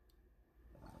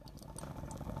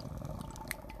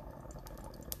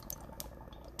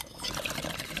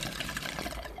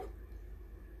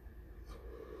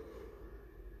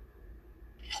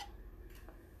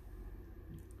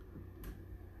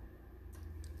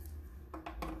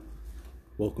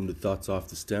Welcome to Thoughts Off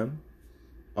the Stem.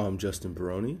 I'm Justin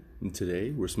Baroni, and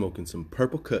today we're smoking some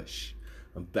Purple Kush.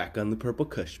 I'm back on the Purple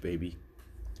Kush, baby.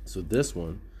 So this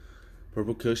one,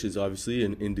 Purple Kush, is obviously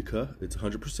an indica. It's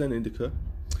 100% indica,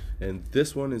 and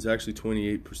this one is actually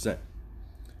 28%.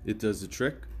 It does the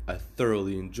trick. I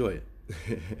thoroughly enjoy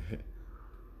it.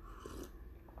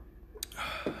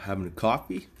 Having a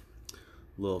coffee,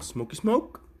 a little smoky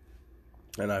smoke,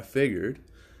 and I figured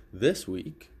this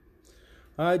week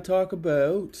I'd talk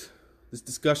about this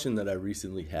discussion that I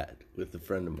recently had with a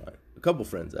friend of mine, a couple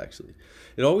friends actually.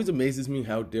 It always amazes me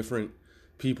how different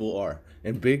people are,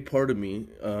 and big part of me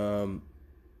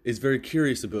is very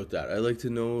curious about that. I like to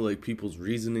know like people's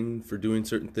reasoning for doing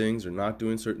certain things or not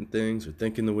doing certain things or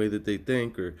thinking the way that they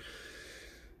think, or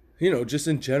just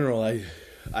in general. I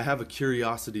have a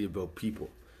curiosity about people,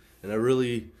 and I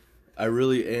really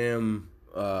am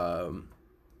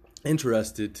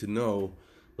interested to know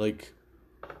like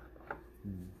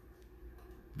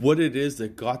what it is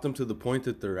that got them to the point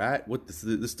that they're at, what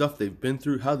the stuff they've been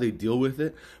through, how they deal with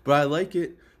it. But I like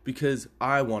it because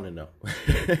I want to know.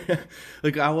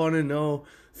 Like, I want to know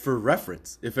for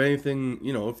reference. If anything,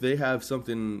 if they have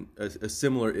something, a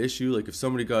similar issue, like if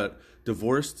somebody got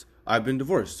divorced, I've been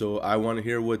divorced. So I want to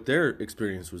hear what their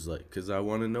experience was like, because I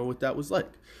want to know what that was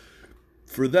like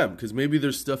for them. Because maybe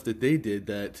there's stuff that they did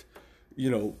that,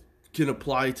 can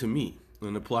apply to me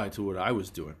and apply to what I was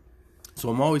doing. So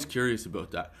I'm always curious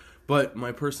about that. But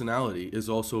my personality is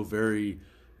also very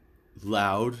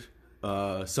loud,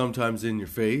 sometimes in your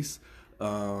face,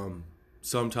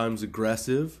 sometimes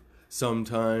aggressive,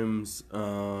 sometimes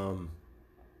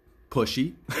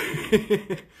pushy.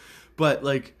 But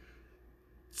like,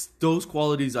 those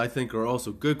qualities I think are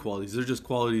also good qualities. They're just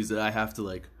qualities that I have to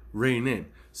like rein in.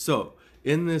 So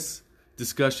in this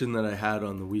discussion that I had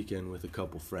on the weekend with a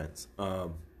couple friends,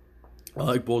 I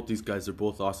like both these guys. They're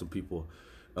both awesome people,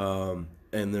 and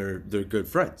they're good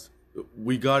friends.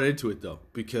 We got into it though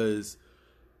because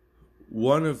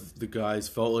one of the guys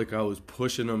felt like I was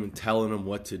pushing him and telling him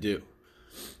what to do,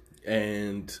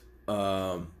 and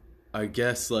I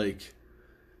guess like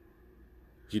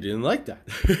he didn't like that.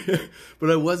 But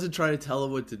I wasn't trying to tell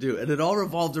him what to do, and it all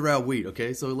revolved around weed.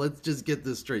 Okay, so let's just get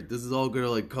this straight. This is all gonna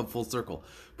like come full circle.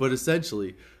 But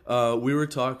essentially, we were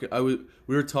talking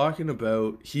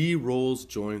about he rolls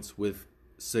joints with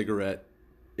cigarette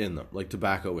in them, like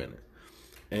tobacco in it,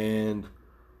 and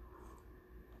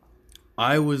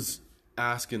I was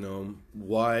asking him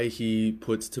why he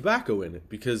puts tobacco in it,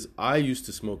 because I used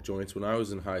to smoke joints when I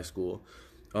was in high school.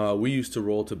 We used to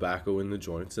roll tobacco in the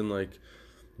joints, and like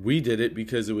we did it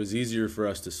because it was easier for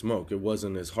us to smoke. It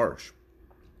wasn't as harsh.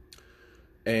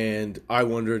 And I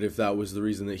wondered if that was the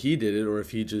reason that he did it, or if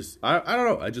he just, I don't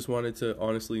know. I just wanted to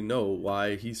honestly know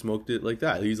why he smoked it like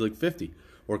that. He's like 50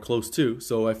 or close to.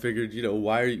 So I figured,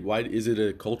 why is it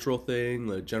a cultural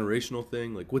thing, a generational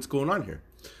thing? Like, what's going on here?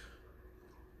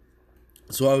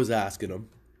 So I was asking him,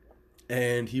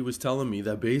 and he was telling me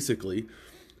that basically,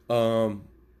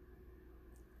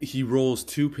 he rolls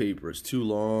two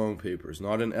long papers,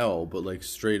 not an L, but like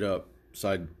straight up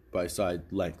side by side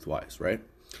lengthwise, right?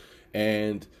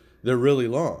 And they're really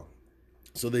long,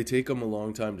 so they take him a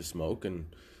long time to smoke.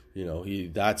 And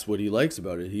that's what he likes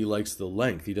about it. He likes the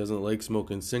length. He doesn't like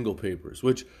smoking single papers,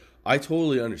 which I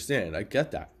totally understand. I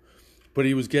get that. But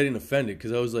he was getting offended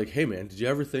because I was like, hey man, did you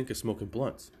ever think of smoking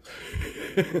blunts?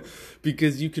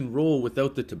 Because you can roll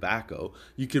without the tobacco.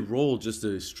 You could roll just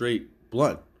a straight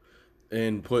blunt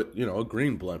and put a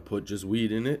green blunt, put just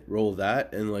weed in it, roll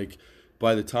that, and like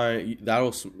by the time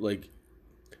that'll like,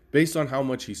 based on how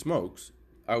much he smokes,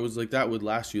 I was like, that would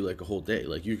last you like a whole day.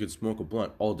 Like, you could smoke a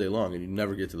blunt all day long and you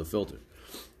never get to the filter,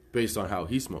 based on how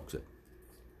he smokes it.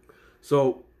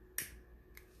 So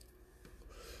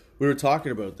we were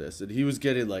talking about this, and he was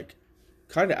getting like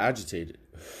kind of agitated,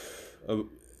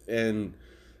 and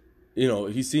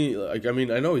he seemed like,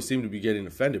 I know he seemed to be getting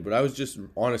offended, but I was just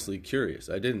honestly curious.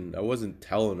 I wasn't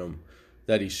telling him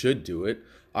that he should do it.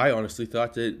 I honestly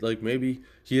thought that like maybe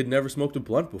he had never smoked a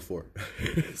blunt before.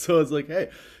 So I was like, hey,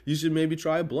 you should maybe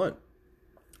try a blunt.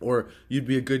 Or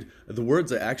the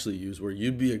words I actually used were,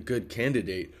 you'd be a good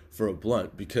candidate for a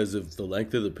blunt because of the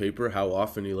length of the paper, how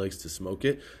often he likes to smoke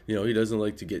it. He doesn't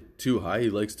like to get too high. He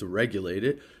likes to regulate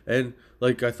it. And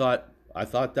like, I thought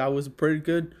that was a pretty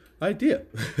good idea.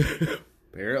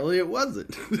 Apparently it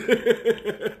wasn't.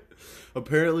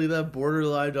 Apparently that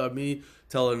borderlined on me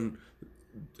telling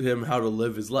him how to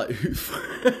live his life.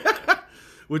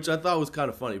 Which I thought was kind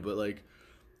of funny, but like,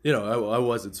 I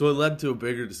wasn't. So it led to a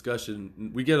bigger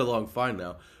discussion. We get along fine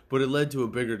now, but it led to a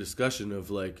bigger discussion of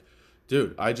like,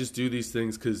 dude, I just do these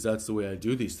things because that's the way I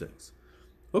do these things.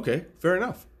 Okay, fair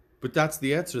enough. But that's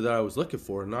the answer that I was looking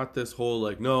for, not this whole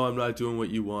like, no, I'm not doing what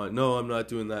you want. No, I'm not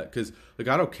doing that. Because, like,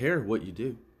 I don't care what you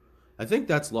do. I think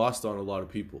that's lost on a lot of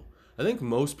people. I think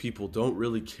most people don't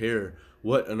really care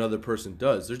what another person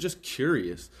does. They're just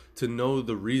curious to know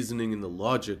the reasoning and the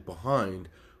logic behind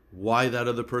why that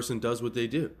other person does what they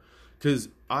do. Because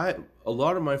a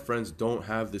lot of my friends don't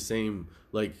have the same,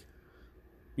 like,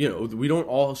 we don't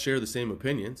all share the same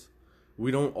opinions. We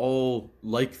don't all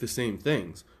like the same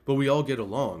things, but we all get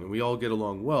along, and we all get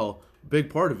along well. A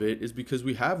big part of it is because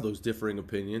we have those differing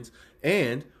opinions,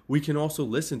 and we can also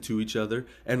listen to each other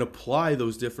and apply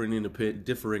those differing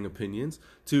opinions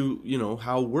to,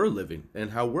 how we're living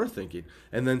and how we're thinking.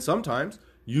 And then sometimes,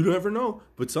 you never know,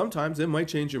 but sometimes it might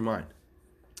change your mind.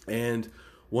 And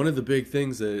one of the big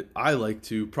things that I like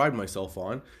to pride myself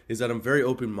on is that I'm very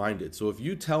open-minded. So if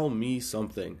you tell me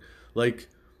something, like,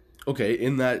 okay,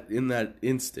 in that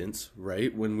instance,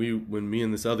 right, when me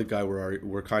and this other guy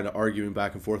were kind of arguing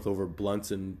back and forth over blunts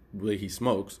and the way he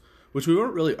smokes, which we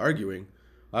weren't really arguing.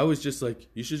 I was just like,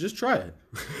 you should just try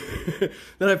it.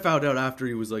 Then I found out after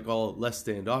he was like all less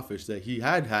standoffish that he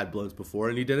had blunts before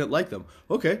and he didn't like them.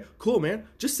 Okay, cool, man.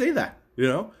 Just say that,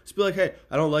 Just be like, hey,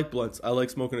 I don't like blunts. I like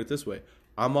smoking it this way.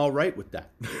 I'm all right with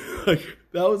that. Like,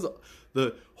 that was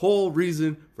the whole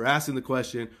reason for asking the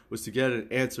question, was to get an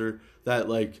answer that,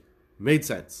 like, made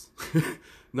sense.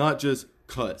 Not just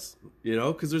because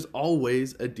there's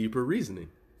always a deeper reasoning.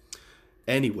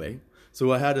 Anyway,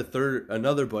 so I had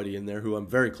another buddy in there who I'm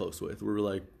very close with. We're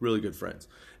like really good friends.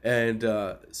 And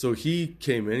so he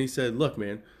came in, he said, look,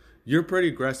 man, you're pretty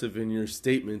aggressive in your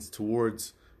statements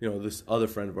towards, this other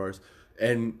friend of ours.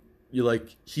 And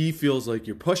he feels like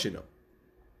you're pushing him.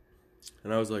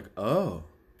 And I was like, oh,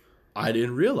 I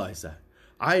didn't realize that.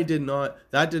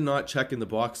 That did not check in the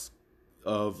box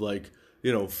of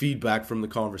feedback from the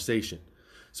conversation.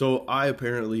 So I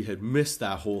apparently had missed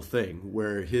that whole thing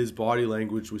where his body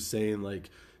language was saying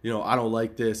I don't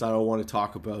like this. I don't want to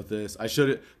talk about this. I should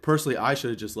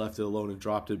have just left it alone and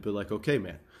dropped it, but okay,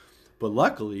 man. But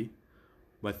luckily,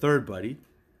 my third buddy,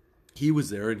 he was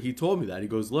there and he told me that. He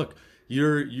goes, look,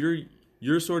 you're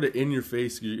sort of in your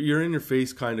face. You're in your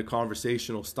face kind of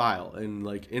conversational style, and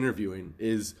interviewing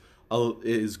is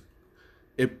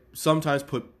it sometimes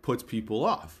puts people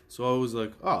off. So I was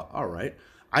like, oh, all right.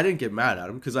 I didn't get mad at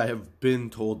him because I have been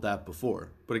told that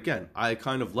before. But again, I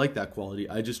kind of like that quality.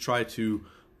 I just try to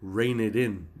rein it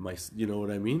in, you know what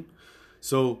I mean?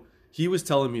 So he was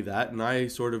telling me that, and I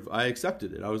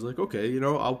accepted it. I was like, okay,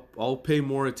 I'll pay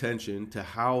more attention to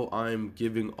how I'm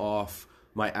giving off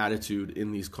my attitude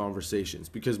in these conversations,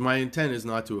 because my intent is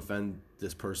not to offend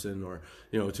this person or,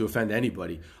 to offend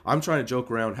anybody. I'm trying to joke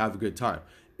around, have a good time.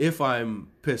 If I'm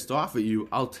pissed off at you,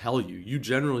 I'll tell you. You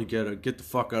generally get the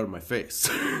fuck out of my face.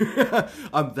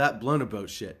 I'm that blunt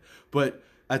about shit. But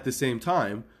at the same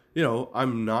time,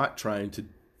 I'm not trying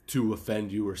to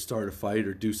offend you or start a fight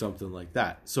or do something like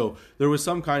that. So there was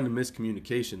some kind of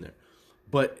miscommunication there.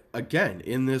 But again,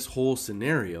 in this whole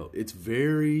scenario, it's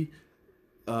very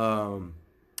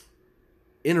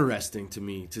interesting to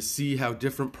me to see how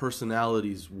different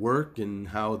personalities work and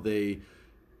how they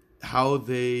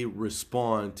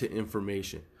respond to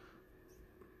information.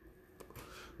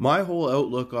 My whole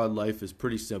outlook on life is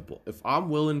pretty simple. If I'm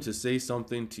willing to say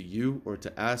something to you or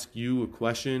to ask you a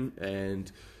question,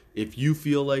 and if you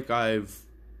feel like I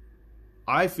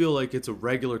feel like it's a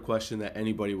regular question that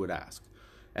anybody would ask,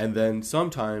 and then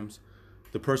sometimes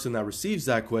the person that receives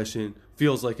that question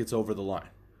feels like it's over the line.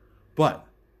 But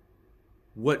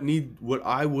what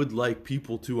I would like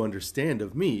people to understand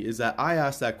of me is that I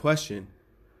ask that question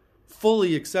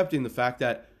fully accepting the fact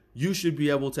that you should be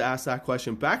able to ask that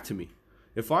question back to me.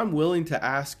 If I'm willing to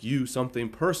ask you something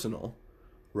personal,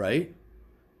 right,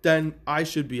 then I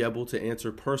should be able to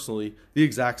answer personally the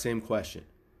exact same question.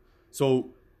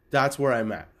 So that's where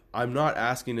I'm at. I'm not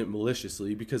asking it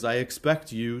maliciously because I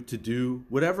expect you to do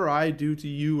whatever I do to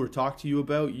you or talk to you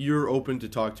about. You're open to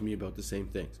talk to me about the same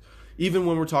things. Even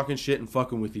when we're talking shit and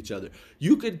fucking with each other.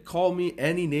 You could call me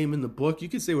any name in the book. You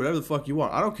could say whatever the fuck you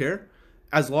want. I don't care.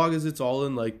 As long as it's all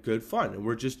in good fun and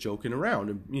we're just joking around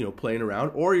and playing around,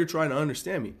 or you're trying to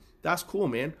understand me. That's cool,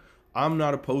 man. I'm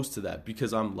not opposed to that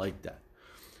because I'm like that.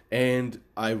 And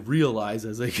I realize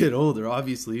as I get older,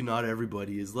 obviously not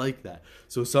everybody is like that.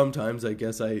 So sometimes I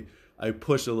guess I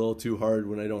push a little too hard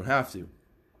when I don't have to.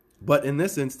 But in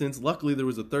this instance, luckily there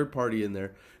was a third party in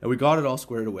there and we got it all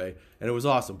squared away and it was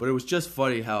awesome. But it was just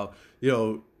funny how,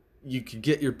 you could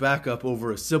get your back up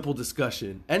over a simple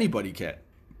discussion. Anybody can.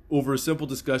 Over a simple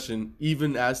discussion,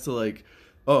 even as to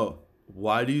oh,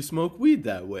 why do you smoke weed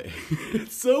that way?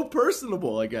 It's so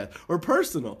personable, I guess, or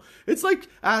personal. It's like,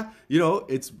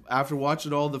 it's after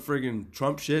watching all the friggin'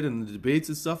 Trump shit and the debates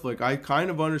and stuff, like, I kind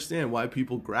of understand why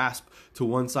people grasp to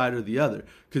one side or the other.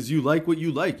 Because you like what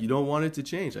you like. You don't want it to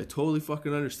change. I totally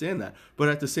fucking understand that. But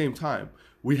at the same time,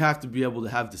 we have to be able to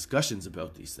have discussions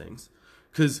about these things.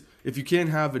 Because if you can't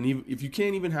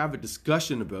even have a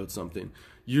discussion about something,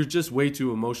 you're just way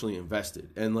too emotionally invested.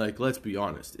 And like, let's be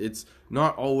honest, it's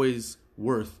not always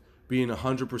worth being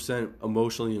 100%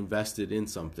 emotionally invested in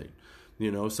something.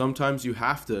 Sometimes you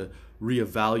have to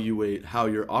reevaluate how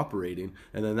you're operating,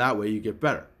 and then that way you get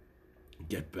better.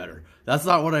 Get better. That's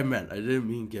not what I meant. I didn't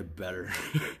mean get better.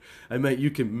 I meant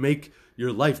you can make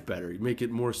your life better. You make it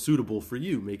more suitable for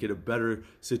you. Make it a better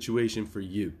situation for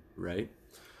you, right?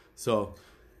 So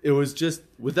it was just,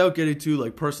 without getting too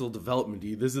like personal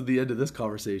development-y, this is the end of this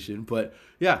conversation. But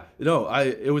yeah,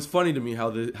 it was funny to me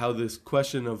how this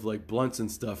question of like blunts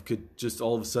and stuff could just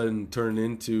all of a sudden turn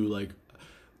into like,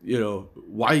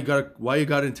 why you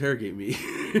gotta interrogate me.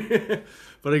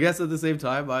 But I guess at the same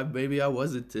time, maybe I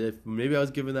was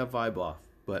giving that vibe off.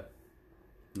 But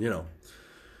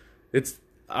it's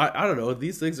I don't know.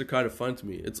 These things are kind of fun to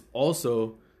me. It's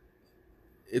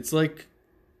like,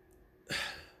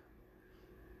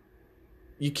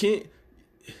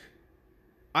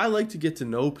 I like to get to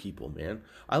know people, man.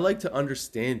 I like to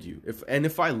understand you.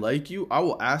 If I like you, I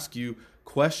will ask you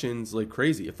questions like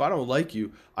crazy. If I don't like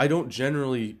you, I don't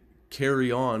generally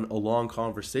carry on a long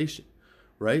conversation,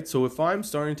 right? So if I'm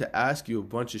starting to ask you a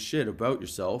bunch of shit about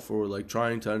yourself, or like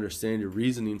trying to understand your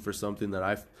reasoning for something that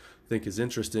I think is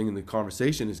interesting and the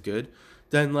conversation is good,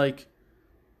 then like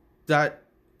that,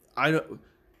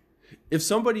 if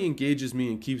somebody engages me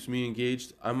and keeps me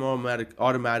engaged, I'm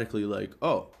automatically like,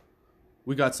 oh,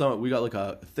 we got like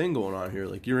a thing going on here,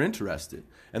 like you're interested.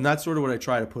 And that's sort of what I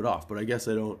try to put off, but I guess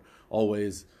I don't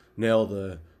always nail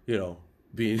the,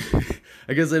 being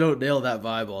I guess I don't nail that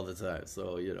vibe all the time.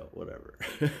 So, whatever.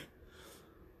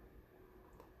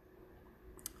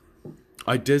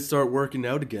 I did start working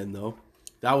out again though.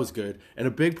 That was good. And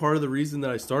a big part of the reason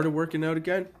that I started working out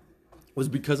again was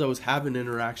because I was having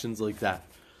interactions like that.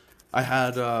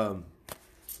 I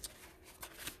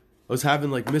was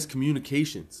having like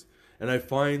miscommunications, and I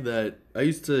find that I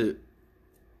used to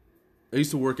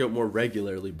work out more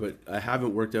regularly, but I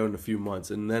haven't worked out in a few months.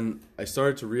 And then I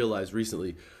started to realize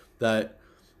recently that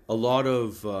a lot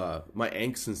of my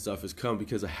angst and stuff has come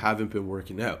because I haven't been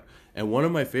working out. And one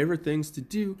of my favorite things to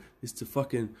do is to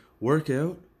fucking work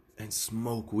out and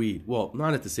smoke weed. Well,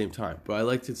 not at the same time, but I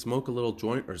like to smoke a little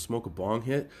joint or smoke a bong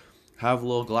hit, have a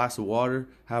little glass of water,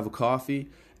 have a coffee,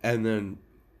 and then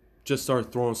just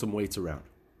start throwing some weights around.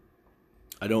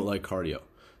 I don't like cardio.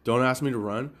 Don't ask me to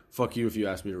run. Fuck you if you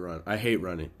ask me to run. I hate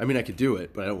running. I mean, I could do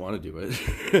it, but I don't want to do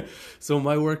it. So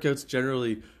my workouts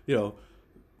generally,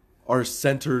 are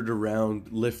centered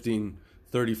around lifting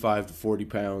 35 to 40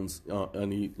 pounds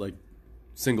on each, like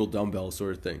single dumbbell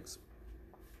sort of things.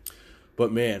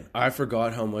 But man, I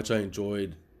forgot how much I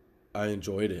enjoyed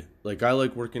it. Like, I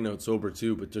like working out sober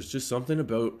too, but there's just something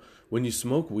about when you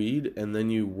smoke weed and then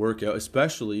you work out,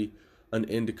 especially an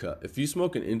indica. If you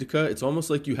smoke an indica, it's almost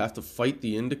like you have to fight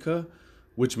the indica,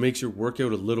 which makes your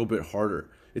workout a little bit harder.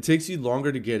 It takes you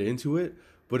longer to get into it,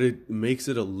 but it makes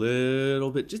it a little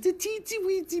bit, just a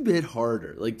teensy-weensy bit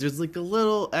harder. Like, there's like a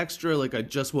little extra, like, I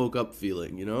just woke up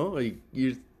feeling, Like,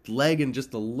 you're lagging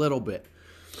just a little bit.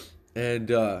 And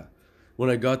when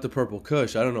I got the Purple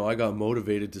Kush, I don't know, I got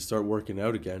motivated to start working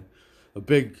out again. A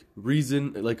big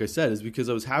reason, like I said, is because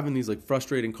I was having these like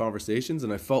frustrating conversations,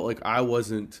 and I felt like I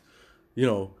wasn't,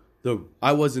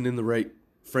 I wasn't in the right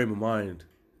frame of mind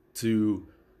to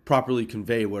properly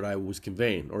convey what I was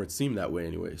conveying, or it seemed that way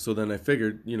anyway. So then I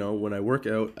figured, when I work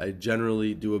out, I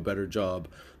generally do a better job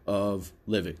of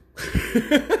living.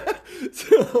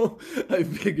 So I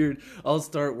figured I'll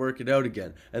start working out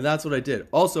again. And that's what I did.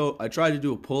 Also, I tried to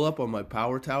do a pull-up on my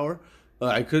power tower.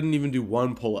 I couldn't even do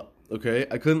one pull-up, okay?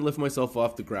 I couldn't lift myself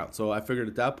off the ground. So I figured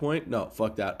at that point, no,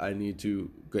 fuck that. I need to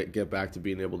get back to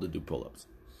being able to do pull-ups.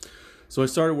 So I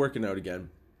started working out again.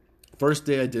 First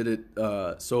day I did it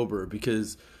sober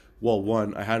because, well,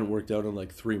 one, I hadn't worked out in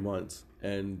like 3 months.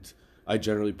 And I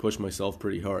generally push myself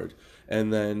pretty hard.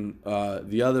 And then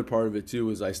the other part of it too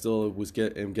is I still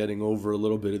am getting over a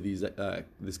little bit of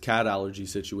this cat allergy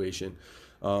situation.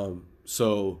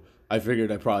 So I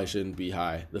figured I probably shouldn't be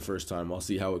high the first time. I'll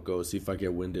see how it goes, see if I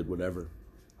get winded, whatever.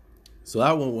 So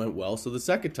that one went well. So the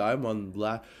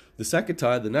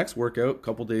next workout, a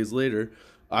couple days later,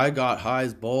 I got high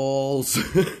as balls.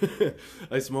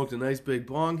 I smoked a nice big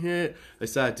bong hit. I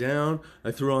sat down.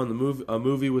 I threw on a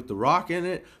movie with The Rock in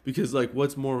it because like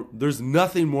there's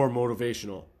nothing more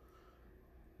motivational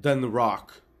than The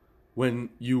Rock when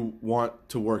you want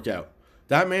to work out.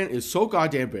 That man is so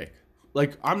goddamn big.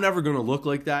 Like, I'm never going to look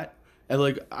like that. And,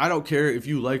 like, I don't care if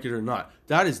you like it or not.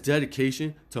 That is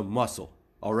dedication to muscle.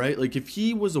 All right? Like, if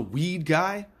he was a weed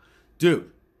guy,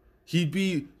 dude, he'd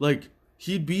be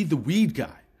the weed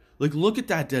guy. Like, look at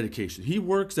that dedication. He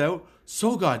works out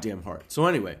so goddamn hard. So,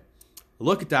 anyway, I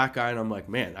look at that guy and I'm like,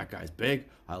 man, that guy's big.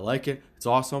 I like it. It's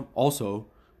awesome. Also,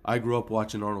 I grew up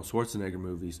watching Arnold Schwarzenegger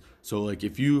movies. So, like,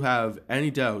 if you have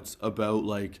any doubts about,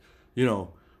 like, you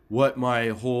know, what my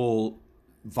whole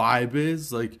vibe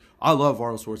is, like, I love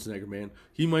Arnold Schwarzenegger, man.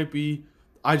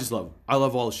 I just love him. I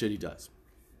love all the shit he does.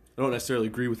 I don't necessarily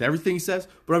agree with everything he says,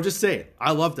 but I'm just saying,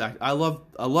 I love that. I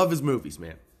love his movies,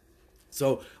 man.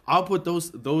 So I'll put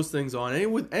those things on.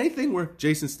 And with anything where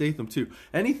Jason Statham too,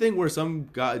 anything where some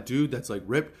dude that's like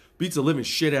ripped beats the living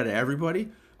shit out of everybody,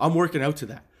 I'm working out to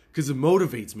that because it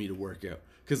motivates me to work out.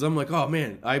 Because I'm like, oh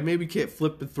man, I maybe can't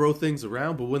flip and throw things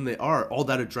around, but when they are, all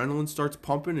that adrenaline starts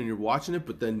pumping and you're watching it,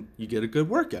 but then you get a good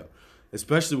workout,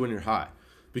 especially when you're high.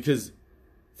 Because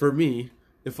for me,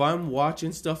 if I'm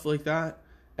watching stuff like that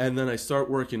and then I start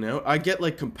working out, I get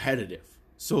like competitive.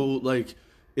 So like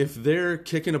if they're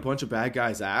kicking a bunch of bad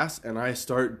guys' ass and I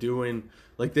start doing,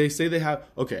 like they say they have,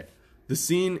 okay, the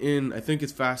scene in, I think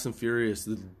it's Fast and Furious,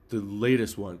 the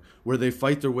latest one, where they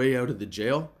fight their way out of the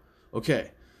jail.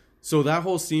 Okay. So that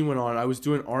whole scene went on. I was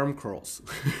doing arm curls.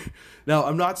 Now,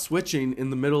 I'm not switching in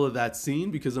the middle of that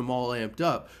scene because I'm all amped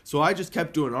up. So I just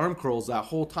kept doing arm curls that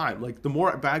whole time. Like, the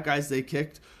more bad guys they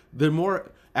kicked, the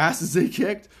more asses they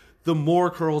kicked, the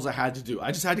more curls I had to do.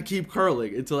 I just had to keep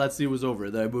curling until that scene was over.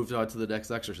 Then I moved on to the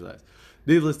next exercise.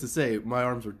 Needless to say, my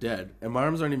arms were dead. And my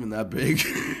arms aren't even that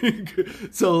big.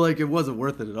 So, like, it wasn't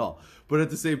worth it at all. But at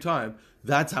the same time,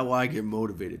 that's how I get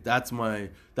motivated. That's my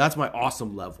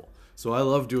awesome level. So I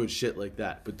love doing shit like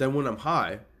that. But then when I'm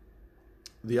high,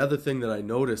 the other thing that I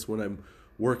notice when I'm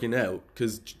working out,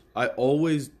 because I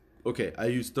use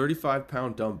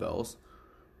 35-pound dumbbells.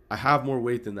 I have more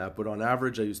weight than that, but on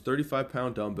average, I use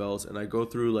 35-pound dumbbells, and I go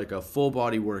through like a full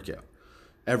body workout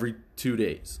every 2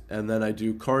 days. And then I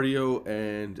do cardio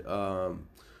and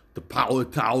the power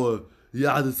tower.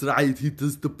 Yeah, that's right. He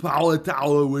does the power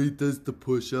tower where he does the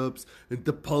push-ups and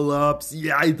the pull-ups.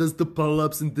 Yeah, he does the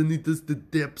pull-ups and then he does the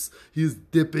dips. He's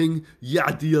dipping.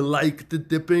 Yeah, do you like the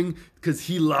dipping? Because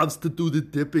he loves to do the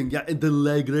dipping. Yeah, and the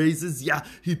leg raises. Yeah,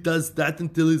 he does that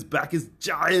until his back is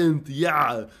giant.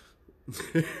 Yeah.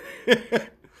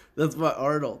 That's my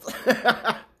Arnold.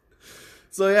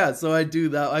 So I do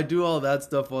that. I do all that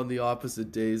stuff on the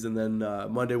opposite days. And then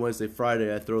Monday, Wednesday,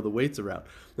 Friday, I throw the weights around.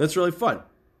 That's really fun.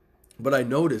 But I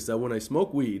noticed that when I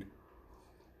smoke weed,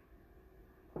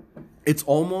 it's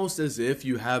almost as if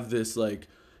you have this like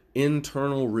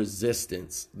internal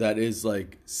resistance that is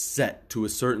like set to a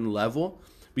certain level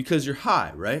because you're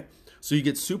high, right? So you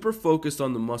get super focused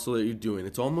on the muscle that you're doing.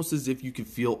 It's almost as if you can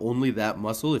feel only that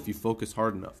muscle if you focus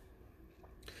hard enough.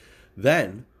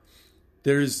 Then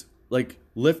there's like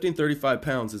lifting 35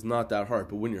 pounds is not that hard,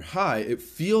 but when you're high, it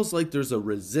feels like there's a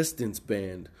resistance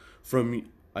band from,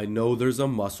 I know there's a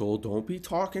muscle, don't be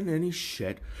talking any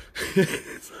shit.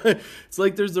 It's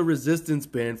like there's a resistance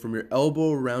band from your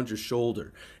elbow around your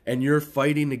shoulder, and you're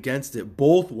fighting against it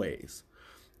both ways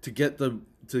to get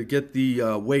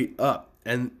the weight up.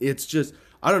 And it's just,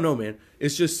 I don't know, man.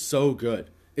 It's just so good.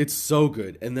 It's so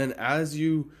good. And then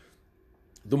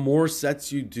the more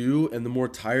sets you do and the more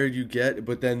tired you get,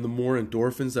 but then the more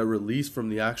endorphins that release from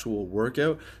the actual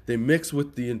workout, they mix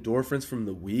with the endorphins from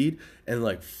the weed. And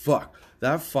like, fuck,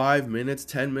 that 5 minutes,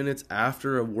 10 minutes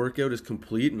after a workout is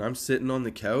complete and I'm sitting on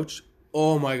the couch,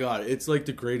 oh my God, it's like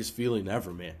the greatest feeling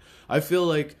ever, man. I feel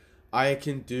like I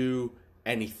can do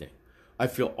anything. I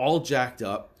feel all jacked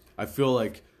up. I feel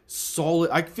like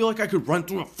solid. I feel like I could run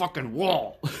through a fucking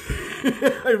wall.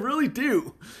 I really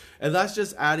do. And that's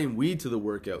just adding weed to the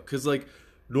workout. Cause like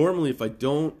normally if I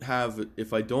don't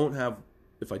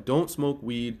smoke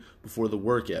weed before the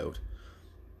workout,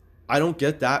 I don't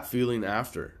get that feeling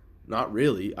after. Not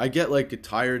really. I get like a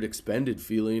tired, expended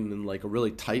feeling and like a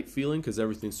really tight feeling because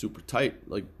everything's super tight,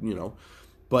 like, you know.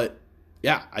 But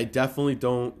yeah, I definitely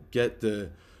don't get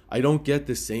the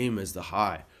same as the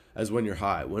high, as when you're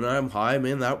high. When I'm high,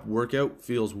 man, that workout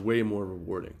feels way more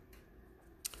rewarding.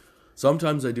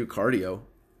 Sometimes I do cardio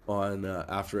on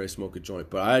after I smoke a joint,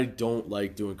 but I don't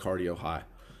like doing cardio high.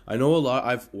 I know a lot.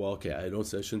 I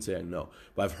shouldn't say I know,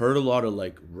 but I've heard a lot of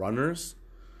like runners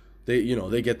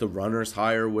they get the runner's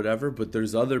high or whatever, but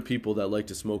there's other people that like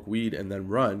to smoke weed and then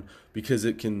run because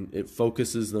it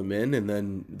focuses them in, and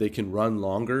then they can run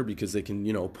longer because they can,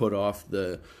 put off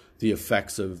the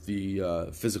effects of the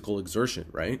physical exertion,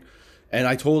 right? And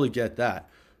I totally get that.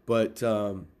 But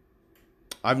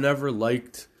I've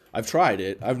tried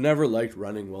it. I've never liked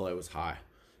running while I was high.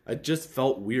 It just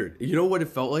felt weird. You know what it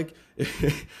felt like?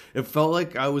 It felt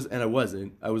like I was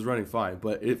running fine,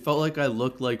 but it felt like I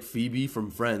looked like Phoebe from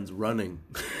Friends running.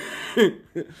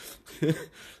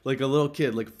 Like a little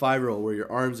kid, like a 5-year-old, where your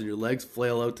arms and your legs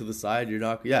flail out to the side.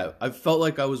 I felt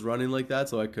like I was running like that,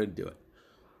 so I couldn't do it.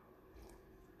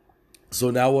 So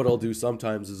now what I'll do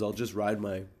sometimes is I'll ride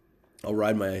my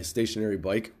stationary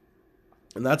bike.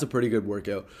 And that's a pretty good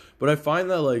workout. But I find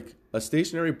that like a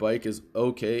stationary bike is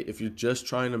okay if you're just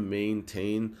trying to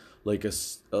maintain like a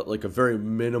very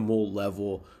minimal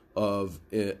level of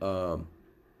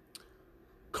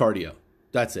cardio.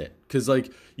 That's it. Because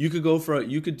like you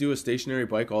could do a stationary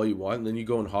bike all you want, and then you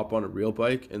go and hop on a real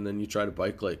bike, and then you try to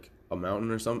bike like a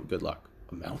mountain or something. Good luck.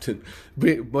 A mountain.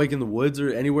 Bike in the woods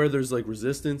or anywhere there's like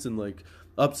resistance and like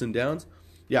ups and downs.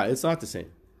 Yeah, it's not the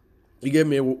same. You get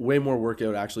me way more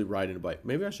workout actually riding a bike.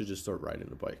 Maybe I should just start riding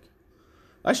a bike.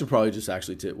 I should probably just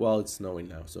actually well, it's snowing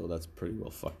now, so that's pretty well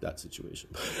fucked that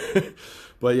situation.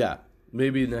 But yeah,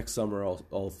 maybe next summer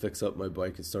I'll fix up my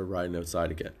bike and start riding outside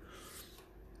again.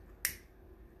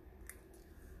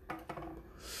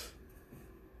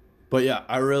 But yeah,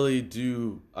 I really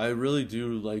do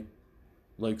like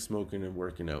smoking and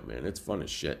working out, man. It's fun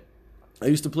as shit. I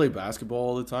used to play basketball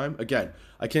all the time. Again,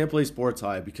 I can't play sports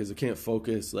high because I can't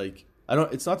focus.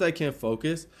 It's not that I can't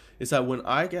focus. It's that when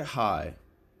I get high,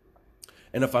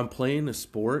 and if I'm playing a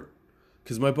sport,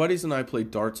 because my buddies and I play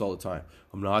darts all the time.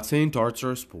 I'm not saying darts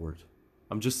are a sport.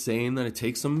 I'm just saying that it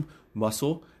takes some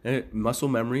muscle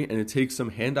memory, and it takes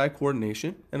some hand-eye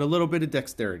coordination and a little bit of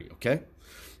dexterity, okay?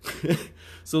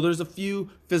 So there's a few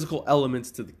physical elements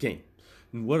to the game.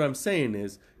 And what I'm saying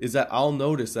is that I'll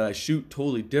notice that I shoot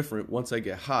totally different once I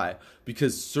get high,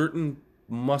 because certain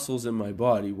muscles in my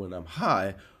body when I'm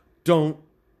high don't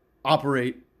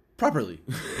operate properly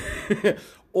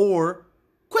or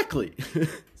quickly.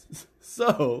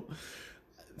 So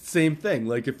same thing.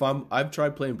 Like if I've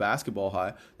tried playing basketball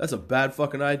high, that's a bad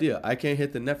fucking idea. I can't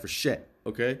hit the net for shit.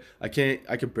 Okay? I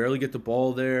can barely get the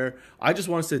ball there. I just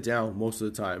want to sit down most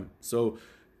of the time. So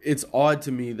it's odd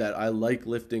to me that I like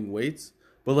lifting weights.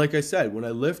 But like I said, when I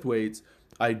lift weights,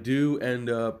 I do end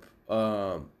up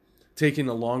taking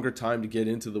a longer time to get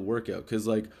into the workout. Because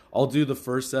like I'll do the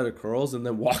first set of curls and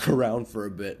then walk around for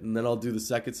a bit. And then I'll do the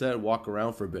second set and walk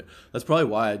around for a bit. That's probably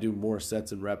why I do more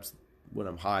sets and reps when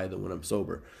I'm high than when I'm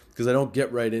sober. Because I don't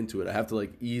get right into it. I have to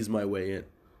like ease my way in.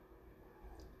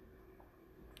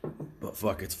 But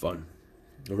fuck, it's fun.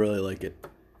 I really like it.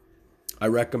 I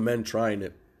recommend trying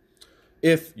it.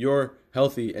 If you're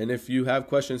healthy, and if you have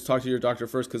questions, talk to your doctor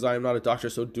first, because I am not a doctor,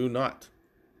 so do not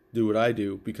do what I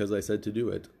do because I said to do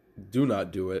it. Do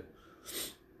not do it.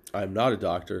 I'm not a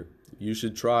doctor. You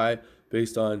should try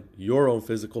based on your own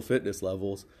physical fitness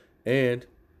levels, and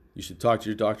you should talk to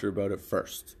your doctor about it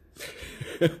first.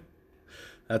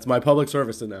 That's my public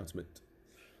service announcement.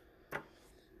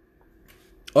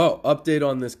 Oh, update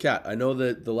on this cat. I know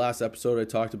that the last episode I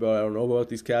talked about, I don't know about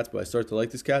these cats, but I start to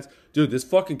like these cats. Dude, this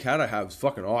fucking cat I have is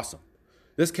fucking awesome.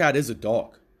 This cat is a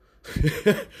dog.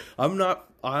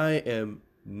 I am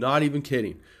not even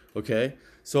kidding. Okay?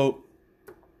 So,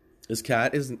 this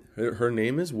cat her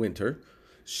name is Winter.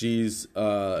 She's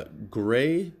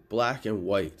gray, black, and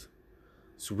white.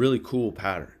 It's a really cool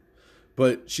pattern.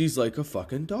 But she's like a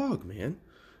fucking dog, man.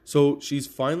 So she's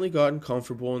finally gotten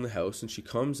comfortable in the house, and she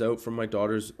comes out from my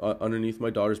daughter's underneath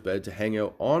my daughter's bed to hang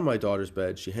out on my daughter's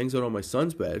bed. She hangs out on my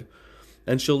son's bed,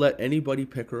 and she'll let anybody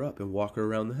pick her up and walk her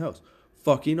around the house.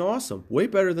 Fucking awesome. Way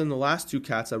better than the last two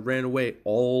cats that ran away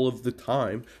all of the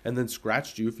time and then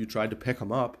scratched you if you tried to pick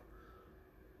them up.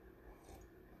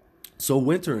 So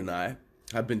Winter and I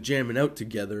have been jamming out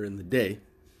together in the day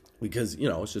because,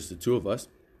 it's just the two of us.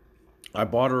 I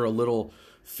bought her a little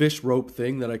fish rope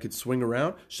thing that I could swing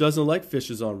around. She doesn't like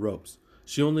fishes on ropes.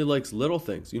 She only likes little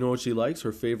things. You know what she likes?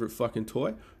 Her favorite fucking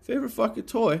toy? Favorite fucking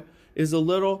toy is a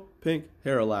little pink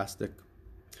hair elastic.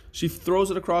 She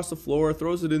throws it across the floor,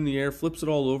 throws it in the air, flips it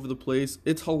all over the place.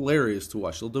 It's hilarious to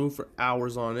watch. She'll do it for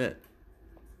hours on end.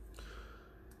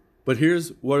 But here's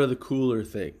one of the cooler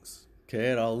things.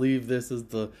 Okay, and I'll leave this as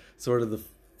the sort of the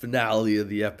finale of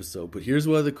the episode. But here's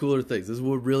one of the cooler things. This is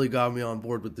what really got me on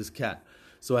board with this cat.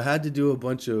 So I had to do a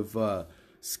bunch of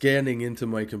scanning into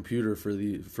my computer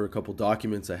for a couple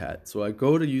documents I had. So I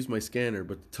go to use my scanner,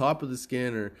 but the top of the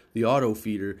scanner, the auto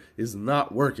feeder, is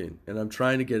not working, and I'm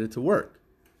trying to get it to work.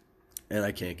 And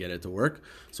I can't get it to work.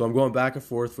 So I'm going back and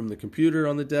forth from the computer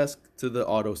on the desk to the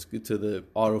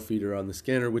auto feeder on the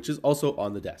scanner, which is also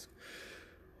on the desk.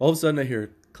 All of a sudden I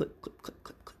hear click, click, click,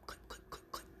 click, click, click, click,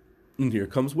 click, click. And here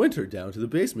comes Winter down to the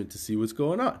basement to see what's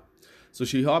going on. So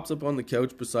she hops up on the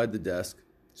couch beside the desk.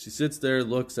 She sits there,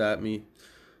 looks at me.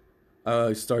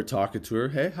 I start talking to her.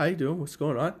 Hey, how you doing? What's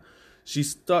going on? She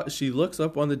looks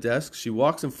up on the desk. She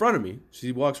walks in front of me.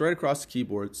 She walks right across the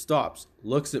keyboard, stops,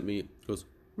 looks at me, goes,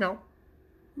 meow.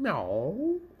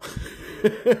 No.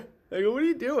 I go, what are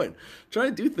you doing? I'm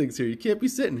trying to do things here. You can't be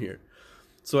sitting here.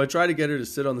 So I try to get her to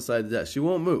sit on the side of the desk. She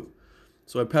won't move.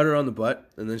 So I pet her on the butt,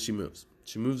 and then she moves.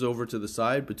 She moves over to the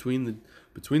side between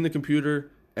the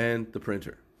computer and the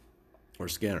printer or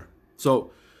scanner.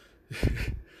 So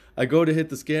I go to hit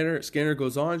the scanner. Scanner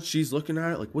goes on. She's looking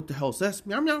at it like, what the hell is this?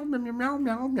 Meow, meow, meow, meow,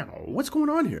 meow, meow. What's going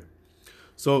on here?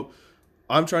 So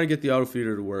I'm trying to get the auto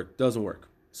feeder to work. Doesn't work.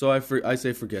 So I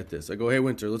say, forget this. I go, hey,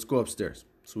 Winter, let's go upstairs.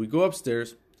 So we go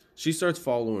upstairs. She starts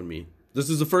following me. This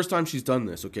is the first time she's done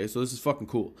this, okay? So this is fucking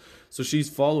cool. So she's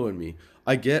following me.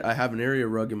 I have an area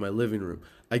rug in my living room.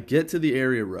 I get to the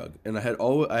area rug, and I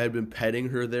had been petting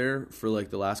her there for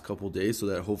like the last couple of days so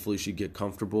that hopefully she'd get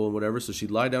comfortable and whatever. So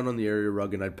she'd lie down on the area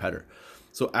rug, and I'd pet her.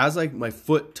 So as my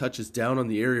foot touches down on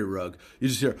the area rug, you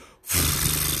just hear...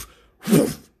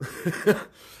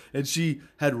 And she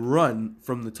had run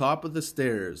from the top of the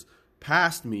stairs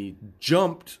past me,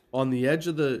 jumped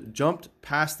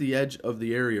past the edge of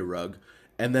the area rug,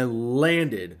 and then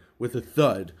landed with a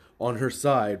thud on her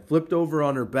side, flipped over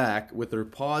on her back with her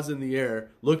paws in the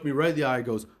air, looked me right in the eye,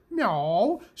 goes,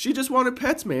 no. She just wanted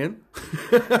pets, man.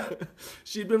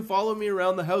 She'd been following me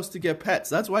around the house to get pets.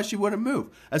 That's why she wouldn't move.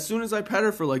 As soon as I pet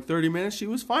her for like 30 minutes, she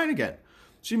was fine again.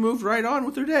 She moved right on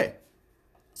with her day.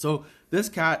 So this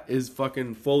cat is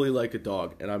fucking fully like a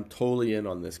dog, and I'm totally in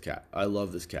on this cat. I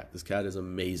love this cat. This cat is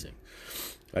amazing.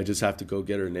 I just have to go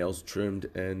get her nails trimmed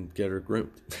and get her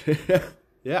groomed.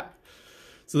 Yeah.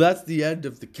 So that's the end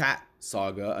of the cat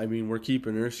saga. I mean, we're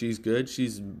keeping her. She's good.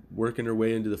 She's working her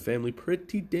way into the family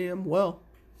pretty damn well.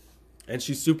 And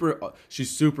she's super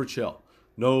chill.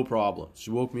 No problem.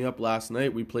 She woke me up last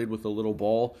night. We played with a little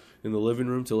ball in the living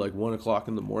room till like 1 o'clock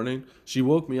in the morning. She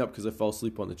woke me up because I fell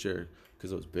asleep on the chair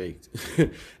because I was baked.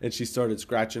 And she started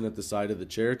scratching at the side of the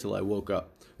chair till I woke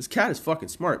up. This cat is fucking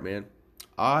smart, man.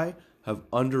 I have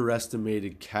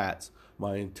underestimated cats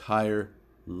my entire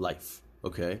life,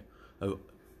 okay?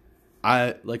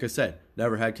 I like I said,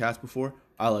 never had cats before.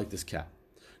 I like this cat.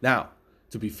 Now,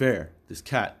 to be fair, this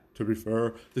cat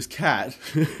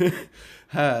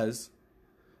has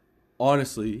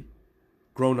honestly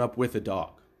grown up with a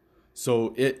dog.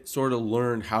 So it sort of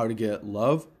learned how to get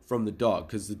love from the dog,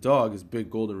 because the dog is a big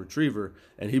golden retriever,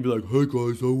 and he'd be like, hey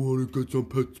guys, I want to get some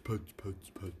pets.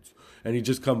 And he'd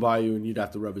just come by you, and you'd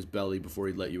have to rub his belly before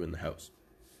he'd let you in the house.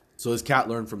 So this cat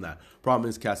learned from that. Problem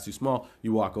is, cat's too small.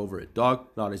 You walk over it. Dog,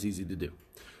 not as easy to do.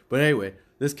 But anyway,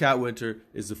 this cat Winter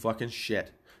is the fucking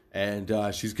shit. And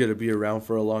she's going to be around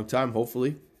for a long time,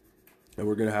 hopefully. And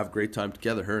we're going to have a great time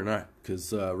together, her and I.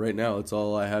 Because right now, it's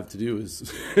all I have to do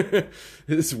is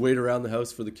wait around the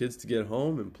house for the kids to get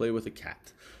home and play with a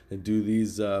cat and do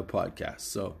these podcasts.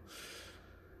 So,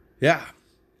 yeah.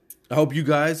 I hope you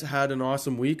guys had an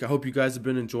awesome week. I hope you guys have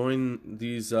been enjoying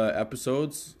these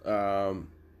episodes.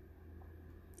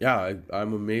 Yeah,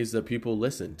 I'm amazed that people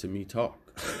listen to me talk.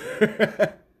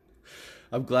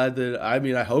 I'm glad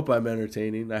I hope I'm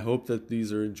entertaining. I hope that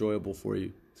these are enjoyable for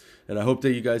you. And I hope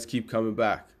that you guys keep coming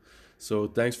back. So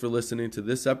thanks for listening to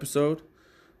this episode.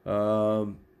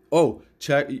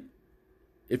 Check.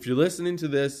 If you're listening to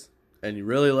this and you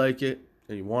really like it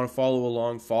and you want to follow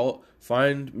along,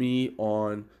 find me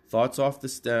on Thoughts Off the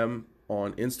Stem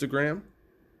on Instagram,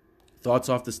 Thoughts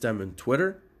Off the Stem on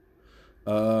Twitter,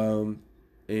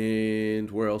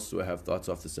 and where else do I have Thoughts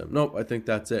Off the Stem? Nope, I think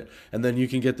that's it. And then you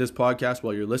can get this podcast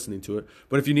while you're listening to it.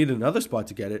 But if you need another spot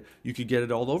to get it, you can get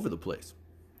it all over the place.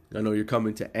 I know you're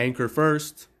coming to Anchor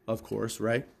first, of course,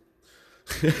 right?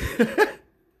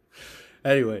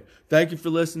 Anyway, thank you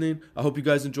for listening. I hope you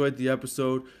guys enjoyed the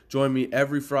episode. Join me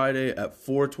every Friday at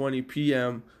 4:20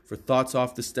 p.m. for Thoughts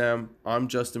Off the Stem. I'm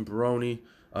Justin Baroni.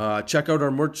 Check out our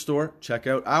merch store. Check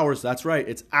out ours. That's right.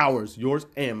 It's ours, yours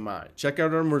and mine. Check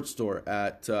out our merch store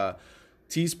at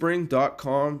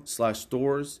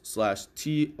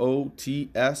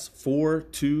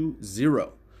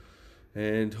teespring.com/stores/TOTS420.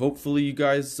 And hopefully you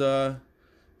guys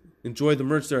enjoy the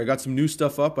merch there. I got some new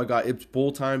stuff up. I got It's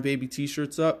Bowl Time Baby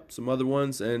t-shirts up, some other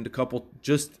ones, and a couple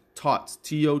just TOTS,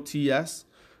 T-O-T-S,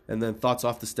 and then Thoughts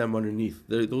Off the Stem underneath.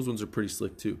 Those ones are pretty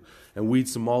slick too. And Weed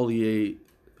Sommelier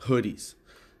hoodies.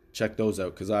 Check those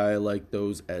out because I like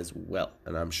those as well,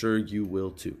 and I'm sure you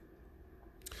will too.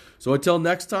 So until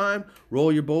next time,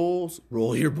 roll your bowls,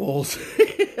 roll your bowls.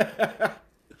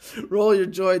 Roll your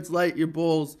joints, light your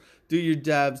bowls, do your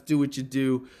dabs, do what you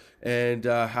do, and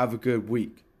have a good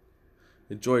week.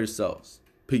 Enjoy yourselves.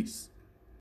 Peace.